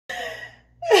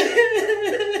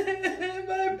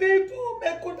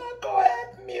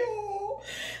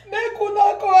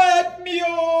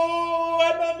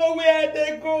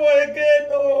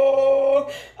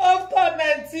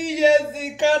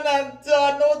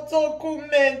Canada, no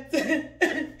document.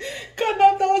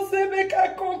 Canada say make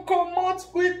I come out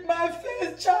with my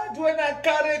first child when I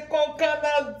carry come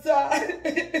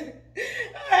Canada.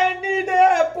 I need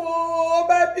help, oh,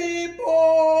 my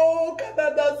people.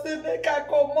 Canada say make I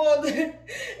come out.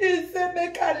 He say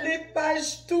make I leave my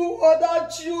 2 other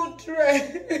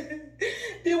children.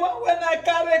 The one when I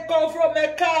carry come from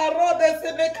a car, they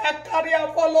say make I carry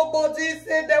and follow body.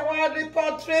 Say they want to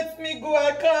repatriate me go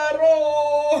a car.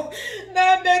 Oh.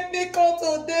 Now make me come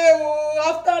today, oh,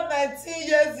 after 19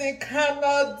 years in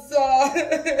Canada.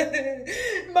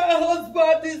 My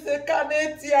husband is a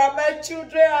Canadian, my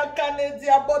children are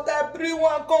Canadian, but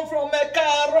everyone come from a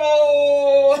car.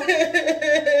 Oh.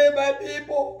 My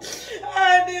people,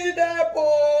 I need help.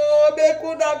 Oh. They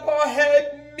could not go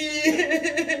help me.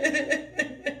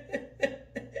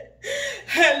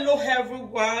 Hello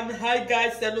everyone. Hi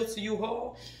guys, hello to you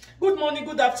all. Good morning,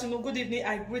 good afternoon, good evening.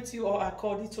 I greet you all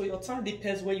according to your time.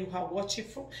 Depends where you are watching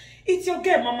from. It's your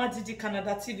girl Mama Didi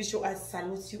Canada TV show. I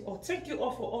salute you all. Thank you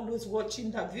all for always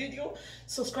watching that video.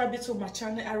 Subscribe to my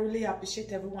channel. I really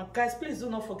appreciate everyone. Guys, please do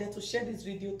not forget to share this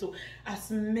video to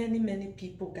as many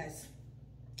people, guys.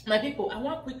 My people, I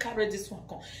want quick carry this one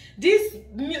come.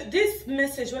 This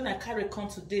message when I carry come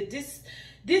today, this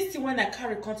thing when I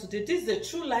carry come today, this is a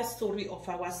true life story of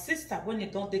our sister when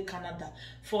it don't take Canada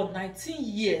for 19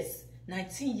 years.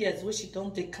 19 years where she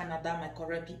don't take Canada, my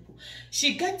correct people.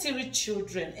 She get 3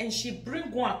 children and she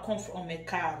bring one come from a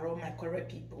car, my correct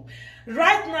people.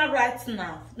 Right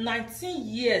now, 19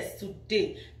 years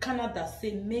today, Canada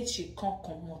say make she come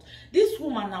out. This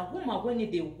woman, a woman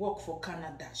when they work for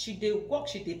Canada, she they work,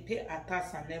 she they pay her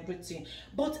tax and everything.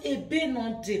 But a bay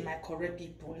non day, my correct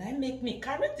people. Now make me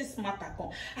carry this matter come.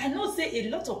 I know say a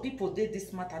lot of people did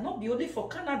this matter, not be only for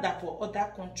Canada, for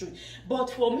other countries.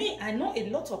 But for me, I know a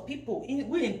lot of people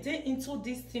we enter into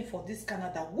this thing for this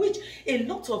Canada, which a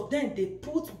lot of them they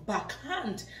put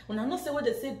backhand. When I not say what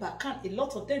they say backhand, a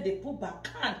lot of them they put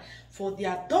backhand for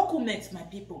their documents, my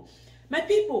people. My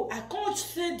people, I can't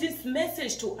say this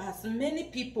message to as many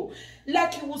people.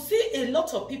 Like you will see a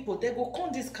lot of people, they go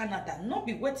come this Canada, not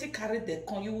be waiting carry their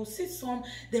con. You will see some,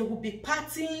 they will be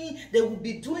partying, they will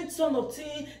be doing some of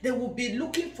things, they will be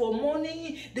looking for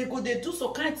money, they do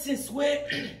some kind of things where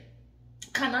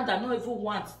Canada not even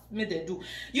want me they do.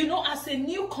 You know, as a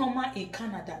newcomer in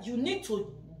Canada, you need to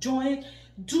join,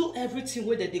 do everything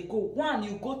where they go. One,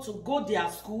 you go their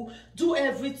school, do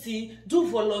everything, do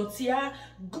volunteer,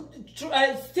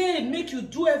 stay, make you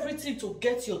do everything to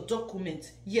get your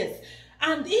document. Yes.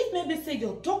 And if maybe say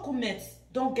your documents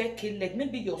don't get killed, like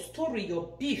maybe your story,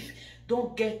 your beef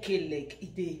don't get killed, like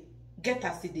they get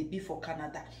as they be for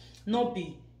Canada. Not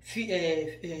be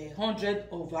 100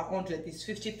 over 100 is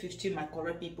 50-50, my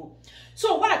correct people.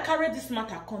 So why I carry this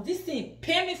matter come, this thing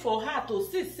pay me for her to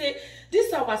see say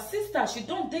this our sister, she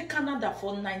don't take Canada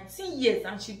for 19 years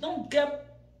and she don't get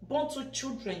born 2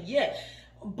 children. Yeah,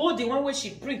 both the one where she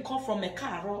bring come from a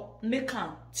car or make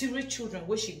her 3 children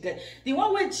where she get. The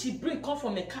one where she bring come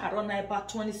from a car on about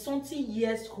 20-something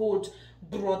years old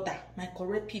brother, my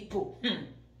correct people.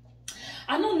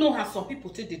 I don't know how some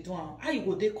people take the do. How you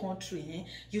go their country,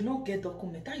 you don't get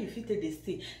document. How you fit they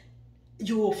stay?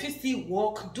 You officially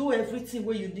work, do everything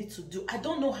where you need to do. I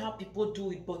don't know how people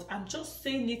do it, but I'm just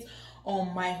saying it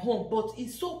on my home. But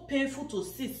it's so painful to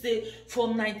see, say,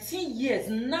 for 19 years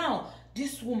now,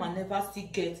 this woman never still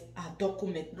get a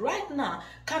document. Right now,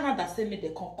 Canada say me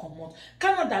they can't come out.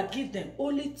 Canada give them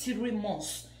only 3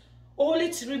 months.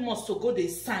 Only 3 months to go they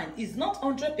sign. It's not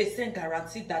 100%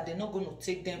 guaranteed that they're not going to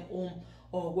take them home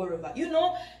or wherever. You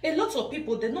know, a lot of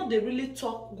people, they know they really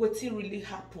talk what really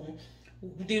happened.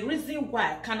 The reason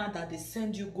why Canada, they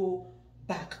send you go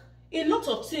back. A lot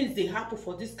of things they happen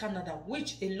for this Canada,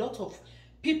 which a lot of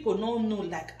people don't know,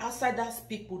 like outsiders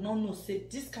people don't know, say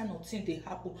this kind of thing they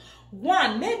happen.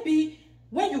 One, maybe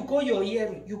when you go your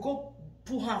hearing, you go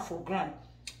put her for ground.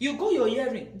 You go your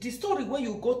hearing, the story where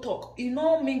you go talk, you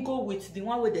know, mingle with the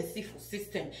one where they see for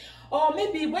system. Or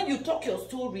maybe when you talk your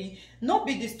story, not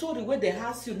be the story where they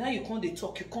ask you, now you can't they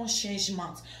talk, you can't change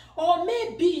mouth. Or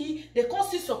maybe they can't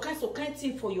see some kind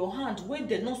thing for your hand when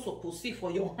they're not supposed to see for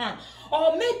your hand.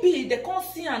 Or maybe they can't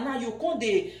see and now you can't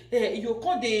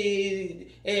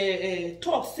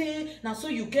talk, say, now so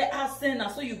you get accent, now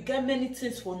so you get many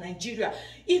things for Nigeria.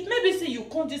 If maybe say you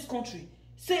come this country,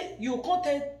 say you can't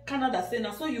tell Canada, say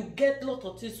now so you get lot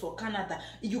of things for Canada,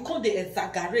 you can't they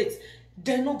exaggerate,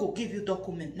 they not go give you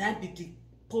document. Now be the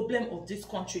problem of this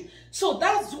country. So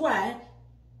that's why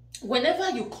whenever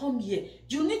you come here,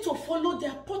 you need to follow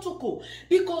their protocol,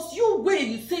 because you where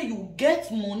you say you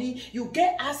get money, you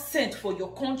get accent for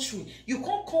your country, you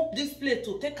can't come this place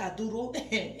to take aduro.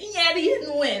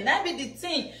 That be the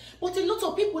thing. But a lot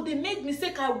of people, they make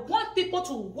mistake. I want people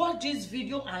to watch this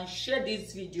video and share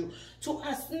this video to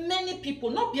as many people.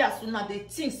 Not be as soon as they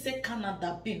think say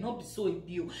Canada be, not be so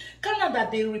abuse. Canada,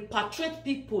 they repatriate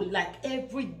people like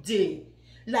every day.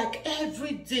 Like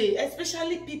every day,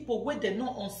 especially people where they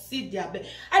not on see their bed.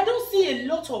 I don't see a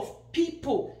lot of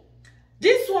people.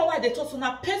 This one why they talk on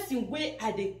a person where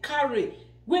I they carry,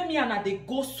 where me and I they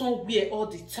go somewhere all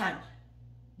the time.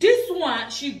 This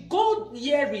one, she go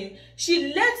hearing,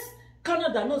 she lets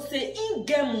Canada know say, in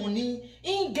get money,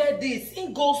 in get this,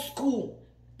 in go school.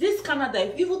 This Canada,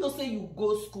 if people don't say you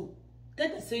go school,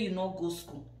 then they say you not go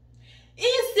school. He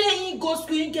say he go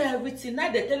school, he get everything.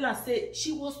 Now they tell her say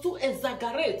she was too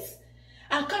exaggerate.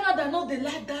 And Canada know they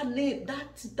like that name,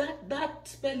 that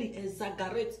spelling,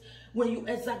 exaggerate. When you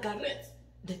exaggerate,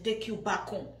 they take you back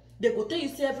home. They go tell you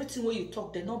say everything when you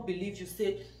talk, they not believe you.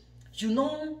 Say, you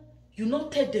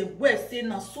not tell them where say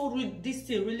now so this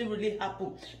thing really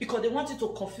happened. Because they want you to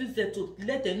confuse them, to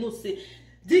let them know say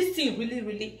this thing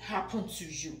really happened to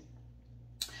you.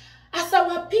 As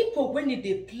our people, when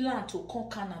they plan to come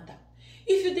Canada,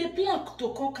 if you dey plan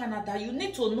to come Canada, you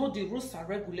need to know the rules and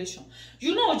regulations.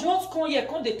 You know, just come here,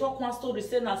 come they talk one story,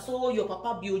 say na so your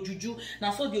papa be ojuju, na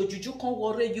so the ojuju can't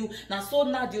worry you, na so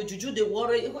now the ojuju they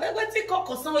worry. When they call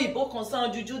concern Igbo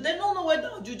concern ojuju, they don't know whether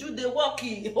ojuju they work.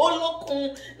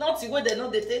 Olokun, not the way they know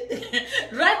they take.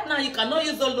 Right now, you cannot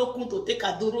use olokun to take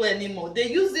aduru anymore.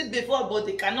 They used it before, but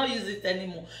they cannot use it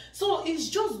anymore. So it's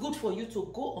just good for you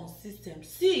to go on system,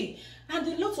 see. And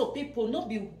a lot of people not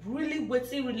be really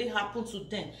waiting really happen to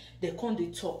them. They come they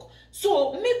talk.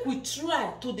 So make we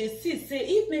try to they see, say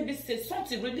if maybe say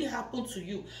something really happened to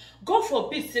you. God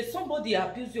forbid, say somebody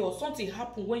abuse you or something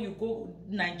happen when you go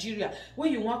Nigeria,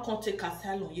 when you want to take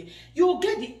asylum here. You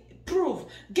get the proof,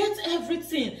 get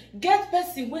everything, get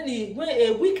person when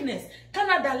a weakness.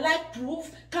 Canada like proof,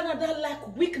 Canada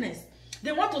like weakness.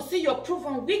 They want to see your proof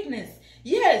and weakness.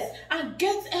 Yes, and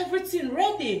get everything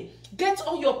ready. Get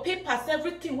all your papers,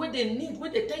 everything where they need,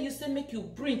 where they tell you say make you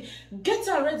bring. Get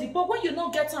them ready. But when you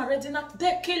not get them ready, now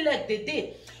they kill like the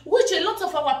day. Which a lot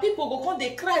of our people go come,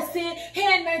 they cry, say,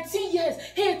 hey, 19 years,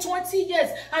 hey, 20 years,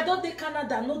 I don't take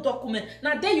Canada, no document.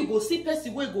 Now there you go see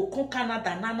person where go come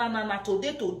Canada, na,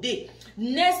 today.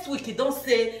 Next week, you don't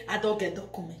say, I don't get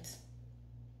documents.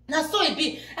 Now so it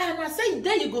be, and I say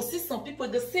there you go see some people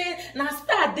go say, now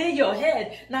start there your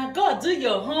head. Now God do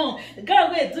your home.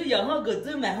 God will do your home, go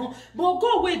do my home. But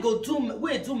God will go do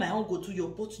my home, go do your.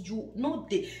 But you know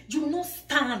you not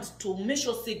stand to make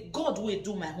sure say God will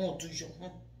do my home, do your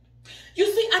home. You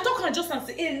see, I don't just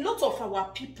say a lot of our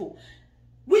people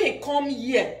will come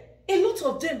here. A lot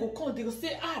of them go come, they go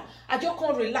say, I just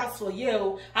can't relax for here,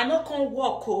 I not can't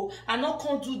walk, I not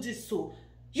can't do this so.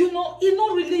 You know, it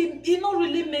not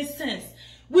really makes sense.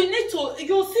 We need to,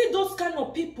 you see those kind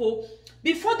of people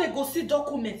before they go see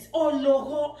documents or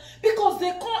logo, because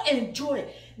they can't enjoy.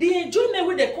 The enjoyment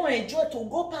where they can't enjoy to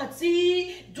go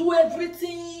party, do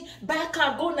everything, buy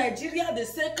car, go Nigeria, they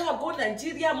say car, go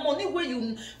Nigeria, money where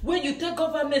you take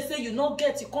government say you not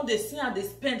get, you can't they see and they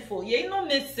spend for. Yeah, it don't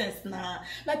make sense now.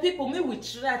 My people, may we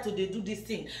try to they do this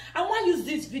thing. I want to use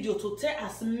this video to tell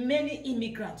as many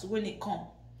immigrants when they come.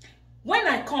 When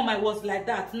I come, I was like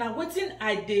that. Now, waiting,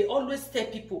 they always tell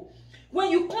people,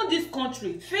 when you come this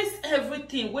country, face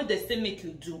everything where they say make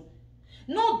you do.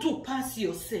 Not do pass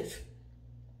yourself.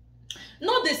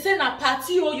 Not they say na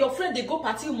party or your friend they go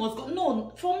party, you must go.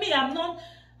 No, for me,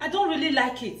 I don't really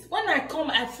like it. When I come,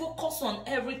 I focus on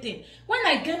everything. When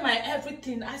I get my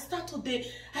everything, I start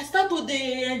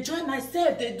to enjoy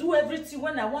myself. They do everything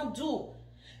when I want to do.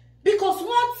 Because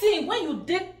one thing, when you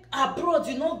take abroad,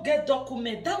 you don't get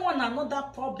document. That one another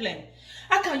problem.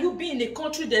 How can you be in a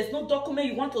country there's no document?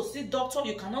 You want to see doctor,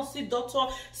 you cannot see doctor.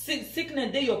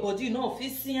 Sickness day your body, you know,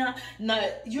 physician. Now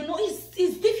you know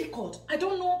it's difficult. I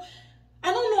don't know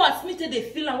as me they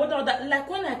feel and whether that like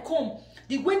when I come,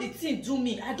 the way the thing do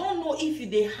me, I don't know if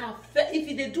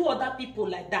they do other people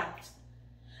like that.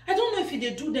 I don't know if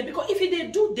they do them, because if they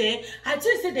do them, I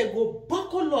just say they go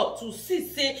buckle up to see,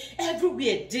 say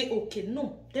everywhere they okay.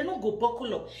 No, they don't go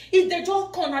buckle up. If they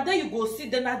just come, now there you go see,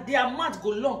 then their mouth go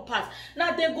long past.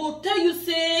 Now they go tell you,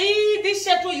 say, this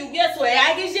shirt where you wear, so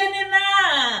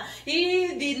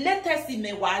the latest in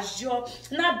me was your.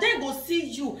 Now they go see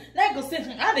you. Now go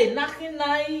say, are they knocking?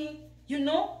 You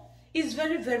know, it's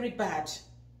very, very bad.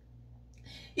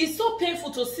 It's so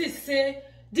painful to see, say,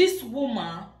 this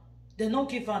woman, they not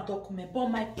give her a document. But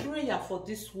my prayer for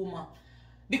this woman,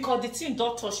 because the thing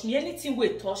don't touch me. Anything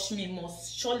will touch me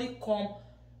must surely come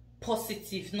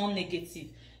positive, not negative.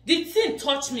 The thing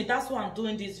touch me, that's why I'm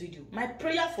doing this video. My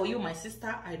prayer for you, my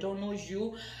sister, I don't know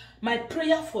you. My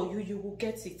prayer for you, you will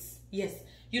get it. Yes.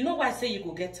 You know why I say you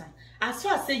go get them. As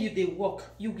far as say you they work,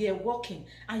 you get working,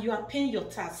 and you are paying your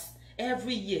tax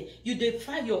every year. You they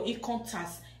file your income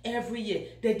tax every year.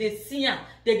 They see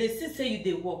say you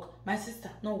they work. My sister,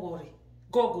 no worry.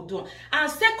 God will do it. And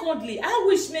secondly, I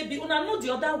wish maybe una know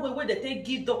the other way where they take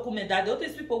give document that all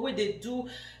these people where they do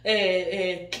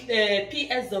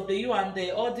PSW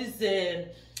and all these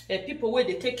people where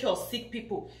they take care of sick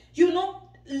people. You know,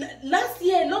 last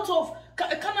year a lot of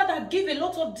Canada gave a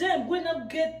lot of them when they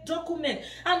get document,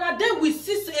 and then we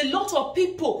see a lot of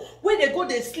people when they go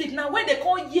they sleep. Now when they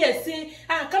come here say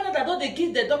Canada don't they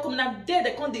give the document, and there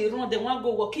they come they run, they want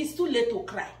go work. It's too late to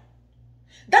cry.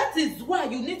 That is why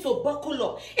you need to buckle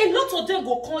up. A lot of them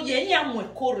go come here. How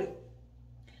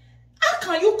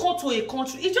can you come to a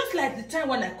country? It's just like the time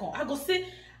when I come. I go say,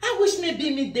 I wish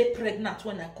maybe me they pregnant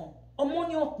when I come.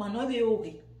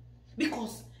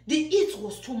 Because the heat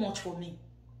was too much for me.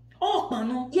 Oh,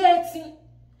 man, yeah,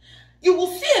 you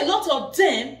will see a lot of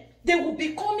them. They will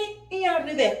be coming in your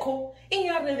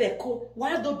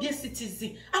while they be a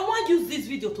citizen. I want to use this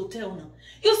video to tell now.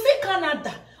 You see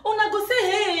Canada. Una go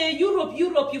say, hey, Europe,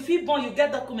 you feel born, you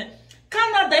get document.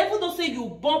 Canada, even though say you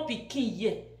born Peking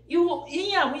here, you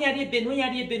they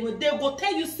go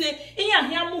tell you say,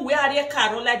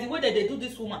 like the way that they do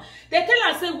this woman. They tell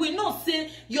us say, we know say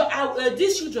your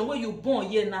these children where you born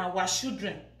here now our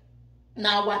children,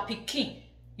 now our Peking.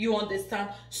 You understand?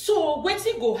 So when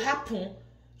it go happen,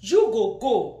 you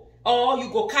go. Or you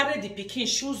go carry the pikin,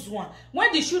 choose one.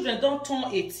 When the children don't turn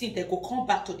 18, they go come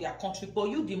back to their country. But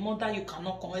you, the mother, you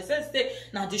cannot come. It says say,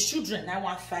 now the children now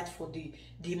want to fight for the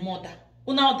mother.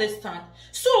 You now understand?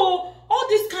 So all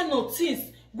these kind of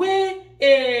things where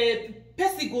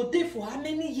person go there for how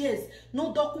many years?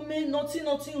 No document, nothing.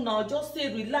 Now just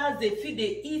say relax, they feed,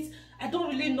 they eat. I don't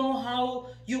really know how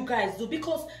you guys do,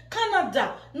 because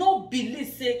Canada no believe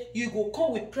say you go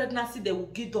come with pregnancy, they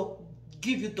will give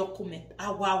you document.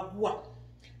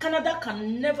 Canada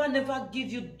can never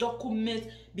give you document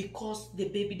because the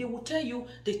baby, they will tell you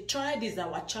the child is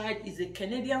our child, is a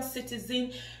Canadian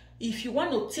citizen. If you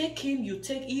want to take him, you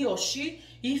take he or she.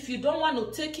 If you don't want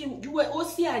to take him, you will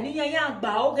also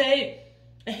okay.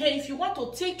 If you want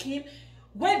to take him,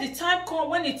 when the time comes,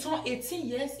 when he turns 18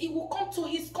 years, he will come to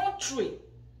his country.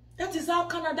 That is how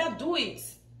Canada do it.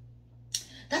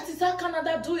 That is how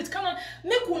Canada do it. Canada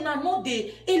make una know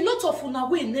a lot of una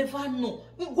we never know.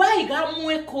 Why ga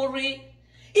mwe kore?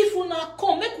 If una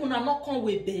come, make una not come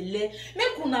with belle.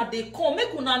 Make una they come,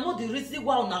 make una know the reason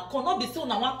why una come. Not be so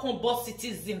una want come boss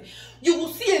citizen. You will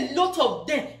see a lot of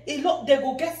them. A lot they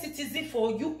go get citizen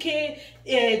for UK,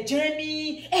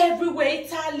 Germany, everywhere,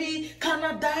 Italy,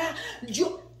 Canada.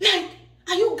 You like.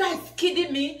 Are you guys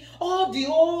kidding me? All the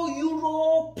whole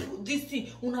Europe, this thing,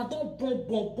 una don't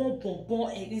bomb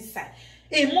inside.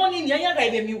 A morning,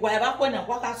 yanga me wire when I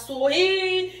walk so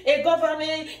a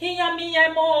government,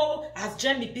 mo as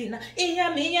Jamie Pina,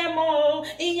 mo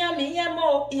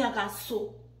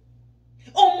so.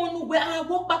 Oh, monu where I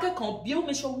walk back a compute,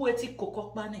 me show where it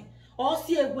cocoa banning. Or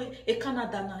see a way a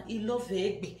Canada na I love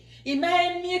egg.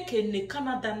 Imay me can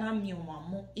Canada na mi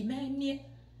mamo, imay me.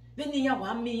 Veni ya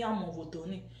wa me ya mo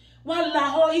vodoni. Wala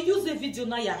ho use the video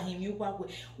na ya him you wa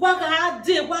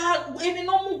de wa emi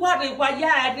no mu wa re wa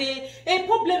ya re e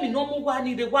problem no mu wa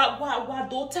ni re wa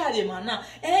do tare mana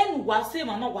en wa say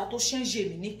mama wa to change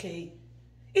me ni ke.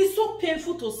 It's so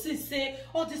painful to see say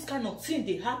all this kind of thing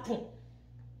they happen.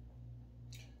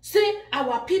 Say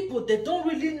our people, they don't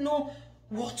really know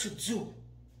what to do.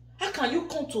 How can you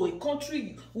come to a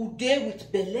country who there with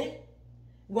belle?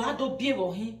 Wa do be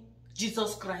him?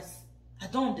 Jesus Christ, I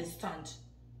don't understand.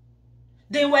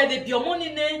 Then why they be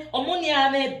money ne, or money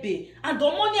amebe, and the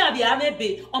money abi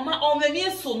amebe, or my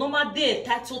omeni so no ma de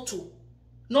title to.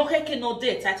 No heke no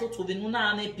de title to the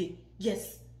nuna amebe.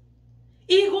 Yes.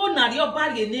 Igo na rio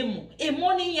bari nemu, e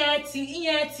money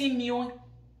yeti mion.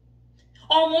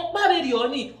 Omo bari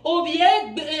rioni, obi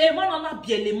e manana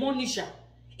biele money ja.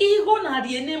 Igo na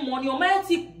riene money, o ma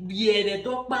yeti biere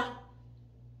dokba.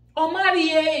 O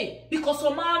marry because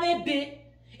o marry be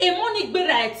e money gbe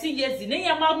right years in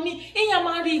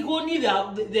enyama rigo ni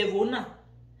vevona.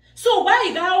 So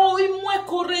why ga o imwe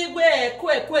kore we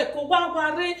ko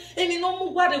ware eni no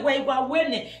mu ware wa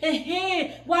wene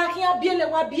wa hia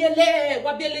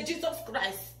biele Jesus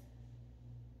Christ.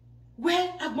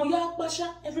 Where agboya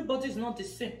pasha, everybody is not the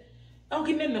same. I'll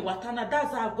give me watana,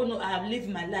 that's how I'm gonna live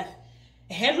my life.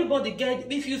 Everybody get,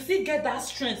 if you see get that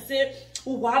strength, say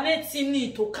Uwane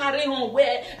tini to carry on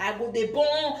where I go the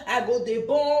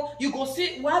bone, you go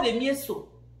see why the me so.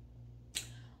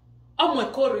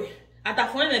 Omwe kore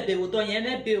adafon me be odo yen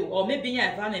ne be o maybe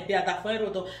yan eva me be adafon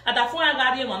rodo adafon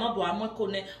agari ma no do amoko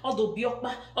ne odo bi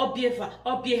okpa obieva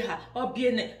obieha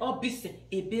obiene obise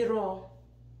ebero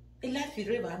e life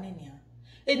ireva ne nia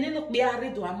enenu pe are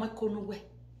do amoko no we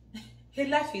e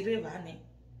life ireva ne.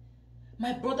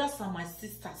 My brothers and my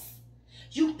sisters,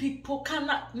 you people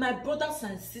cannot, my brothers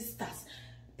and sisters,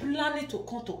 planning to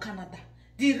come to Canada.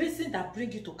 The reason that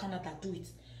bring you to Canada, do it.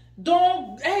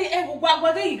 Don't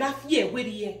whether you got fear where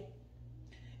here.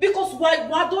 Because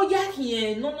why do you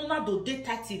here? No do date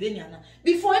 30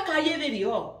 before I can hear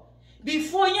all.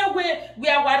 Before you we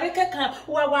are can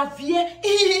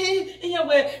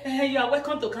you are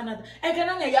welcome to Canada.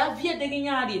 Again, you are via the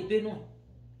Ginyari Beno.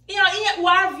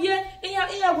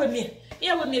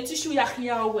 With me tissue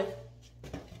away.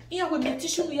 With me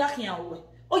tissue away.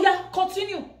 Oh yeah,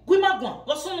 continue. Guimagwan,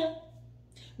 Losunu.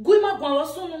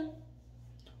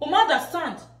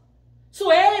 Understand?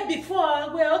 So before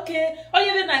we okay. Oh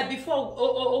yeah, night before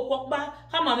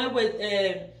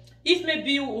if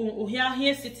maybe you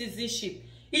hear citizenship,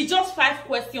 it's just 5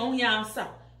 questions here answer.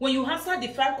 When you answer the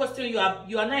 5 questions, you are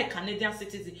not a Canadian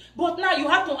citizen. But now you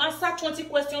have to answer 20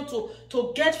 questions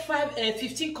to get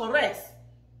 15 correct.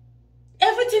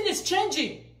 Everything is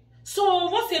changing. So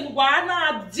what's in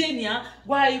why Denia?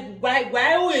 Why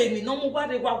me no more I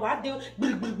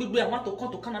want to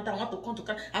come to Canada, I want to come to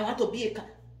Canada, I want to be a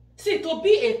see to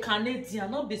be a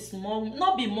Canadian, not be small,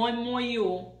 not be more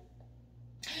you.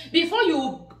 Before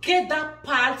you get that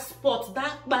passport,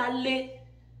 that ballet.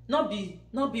 Not be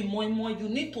more. You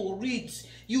need to read.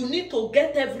 You need to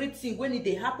get everything when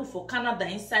it happen for Canada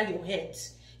inside your head.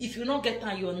 If you not get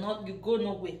that, you go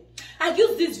nowhere. I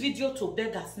use this video to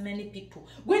beg as many people.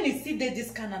 When you see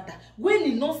this Canada, when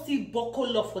you not see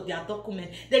buckle up for their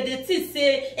document, they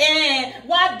say,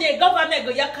 one day government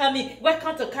go coming,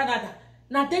 welcome to Canada.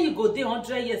 Now there you go, there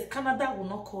 100 years, Canada will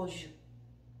not call you.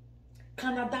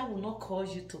 Canada will not call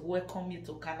you to welcome you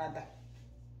to Canada.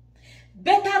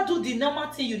 Better do the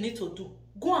normal thing you need to do.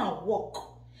 Go and work.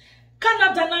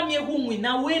 Canada na me who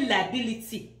now we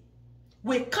liability.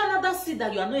 When Canada see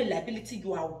that you are not a liability,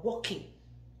 you are working.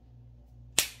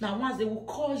 Now once they will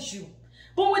call you.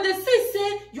 But when they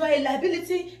say you are a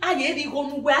liability, I go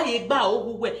nowhere, I ba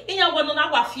over. In your one on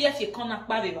our fear if you cannot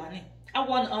buy money. I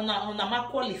want on a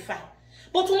qualify.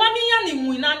 But to mommy yani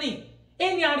winani,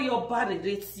 any area your body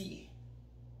reti.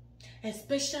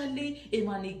 Especially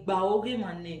emani gbaoge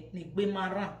mane ni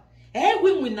gbemaran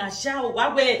we win na sha o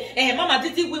wa we mama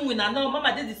didi win na no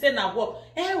mama didi say na work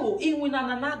o win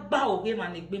na gbaoge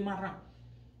mane gbemaran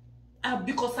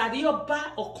because ari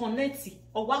oba o connect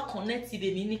o wa connect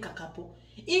be mi ni kakapo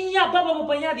iya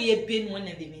baba ya de ebe nu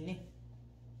na be mi ni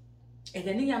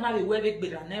ni ya na we be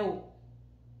gbera na o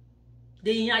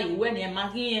de ya yi we na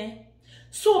ma hin.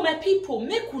 So my people,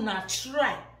 make una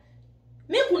try.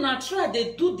 Make una try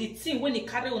they do the thing when they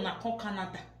carry on come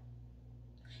Canada.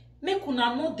 Make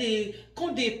una know they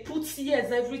come they put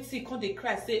years everything come they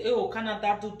cry say oh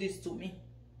Canada do this to me.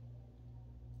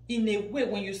 In a way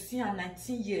when you see her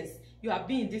 19 years you have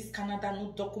been in this Canada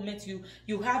no document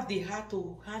you have the heart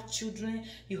to have children,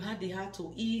 you have the heart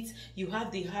to eat, you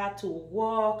have the heart to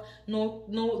work,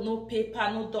 no paper,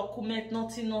 no document,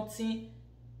 nothing.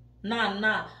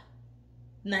 Nah.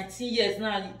 19 years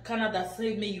now, Canada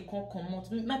say me you can't come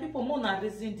out. My people more not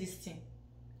raising this thing.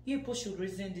 You people should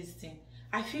reason this thing.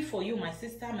 I feel for you, my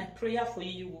sister. My prayer for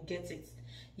you, you will get it.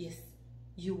 Yes,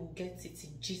 you will get it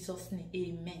in Jesus' name.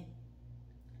 Amen.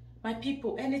 My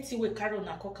people, anything we carry on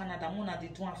call Canada, mona they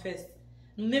do first.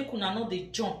 Make una know they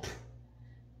jump.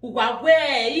 Now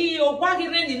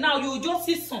you just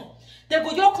see some. They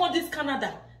go just call this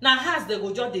Canada. Now house they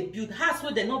go just they build. House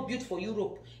where they not built for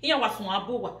Europe. Here was from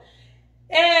Abowa.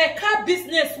 Car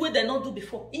business where they not do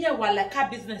before. Here was like car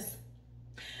business.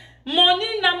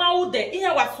 Money na maude.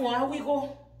 Here was from we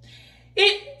go.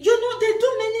 You know they do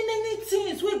many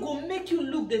things. We go make you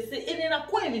look. They say,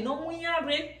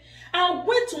 and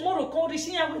wait tomorrow come reach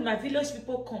here when my village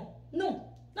people come. No,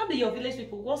 not be your village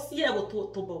people. What's here to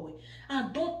boy?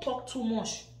 And don't talk too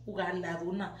much.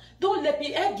 Don't let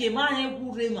me get my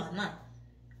na.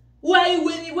 Why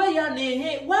when you wear your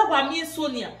name? Why wa me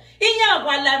Sonia? Inya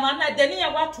wa la mana then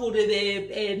ya wa to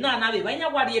the na be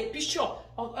inya wa the picture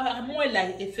more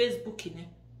like a Facebook in.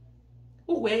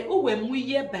 Uwe mu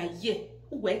year by year.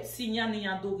 Uwe sinya ni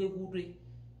ya doge gure.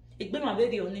 Egbe ma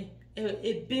very oni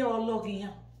ebe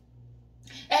ologiyan.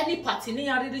 Any party ni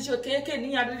ya religion keke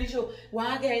ni ya religion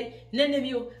wa ge nene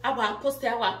mi o awa post.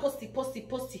 Awa post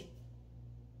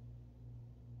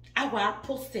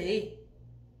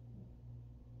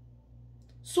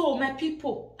So my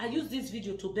people, I use this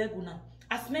video to beg una.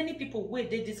 As many people wey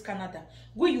dey this Canada,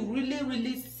 where you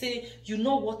really say, you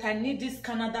know what, I need this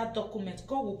Canada document,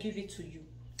 God will give it to you.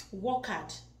 Work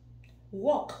hard.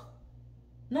 Work.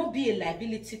 Not be a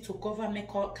liability to government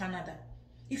Canada.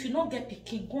 If you not get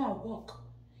pikin, go and work.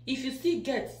 If you still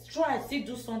get, try, still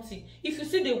do something. If you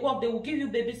see they work, they will give you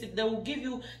babysit, they will give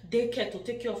you daycare to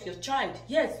take care of your child.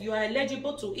 Yes, you are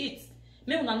eligible to it.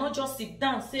 May una not just sit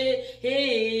down, say,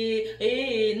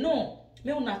 hey, no.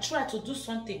 May una try to do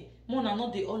something. May una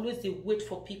not they always they wait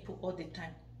for people all the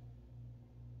time.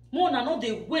 May una not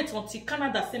they wait until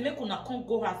Canada say, make una can't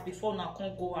go house before una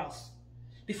can't go house.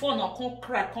 Before una can't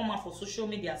cry, come out for social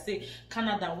media, say,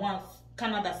 Canada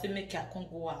say, make I can't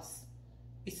go house.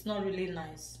 It's not really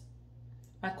nice.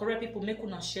 My correct people, make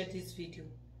una share this video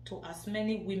to as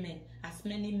many women, as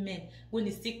many men. When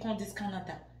they still come this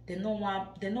Canada, they no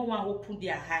want open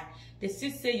their eye. They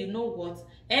still say, you know what?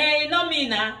 Hey, you know me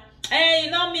now. Hey,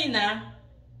 you know me now.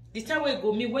 The time we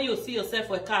go me when you see yourself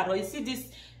for a car or you see this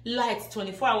light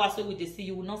 24 hours so they see,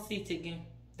 you will not see it again.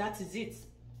 That is it.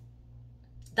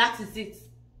 That is it.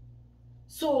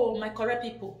 So my correct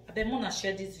people, I beg una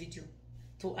share this video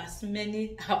to as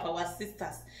many of our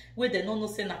sisters where they don't know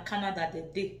say na Canada they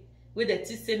dey, where they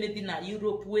say maybe na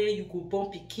Europe where you go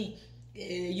born pikin,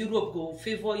 Europe go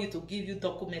favor you to give you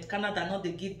document. Canada not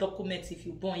they give documents if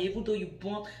you born, even though you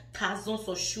born thousands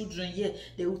of children here,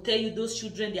 they will tell you those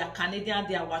children they are Canadian,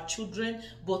 they are our children,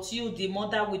 but you the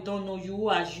mother we don't know you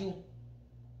as you.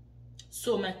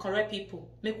 So my correct people,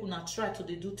 make una try to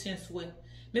do things well.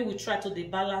 May we try to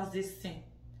balance this thing.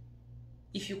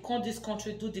 If you come this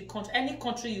country, do the country. Any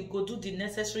country you go, do the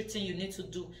necessary thing you need to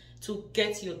do to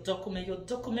get your document. Your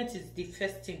document is the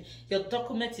first thing. Your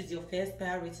document is your first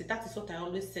priority. That is what I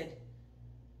always said.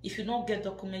 If you don't get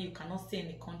document, you cannot stay in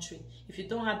the country. If you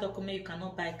don't have document, you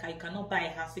cannot buy a car, you cannot buy a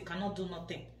house, you cannot do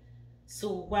nothing.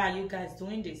 So why are you guys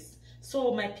doing this?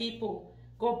 So my people,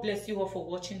 God bless you all for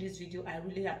watching this video. I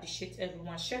really appreciate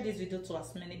everyone. Share this video to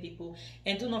as many people.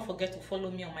 And do not forget to follow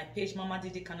me on my page, Mama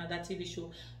Didi Canada TV Show.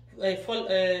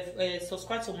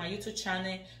 Subscribe to my YouTube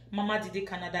channel, Mama Didi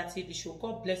Canada TV Show.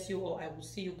 God bless you all. I will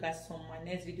see you guys on my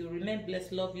next video. Remain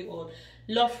blessed. Love you all.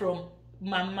 Love from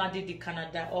Mama Didi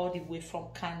Canada all the way from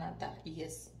Canada.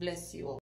 Yes, bless you all.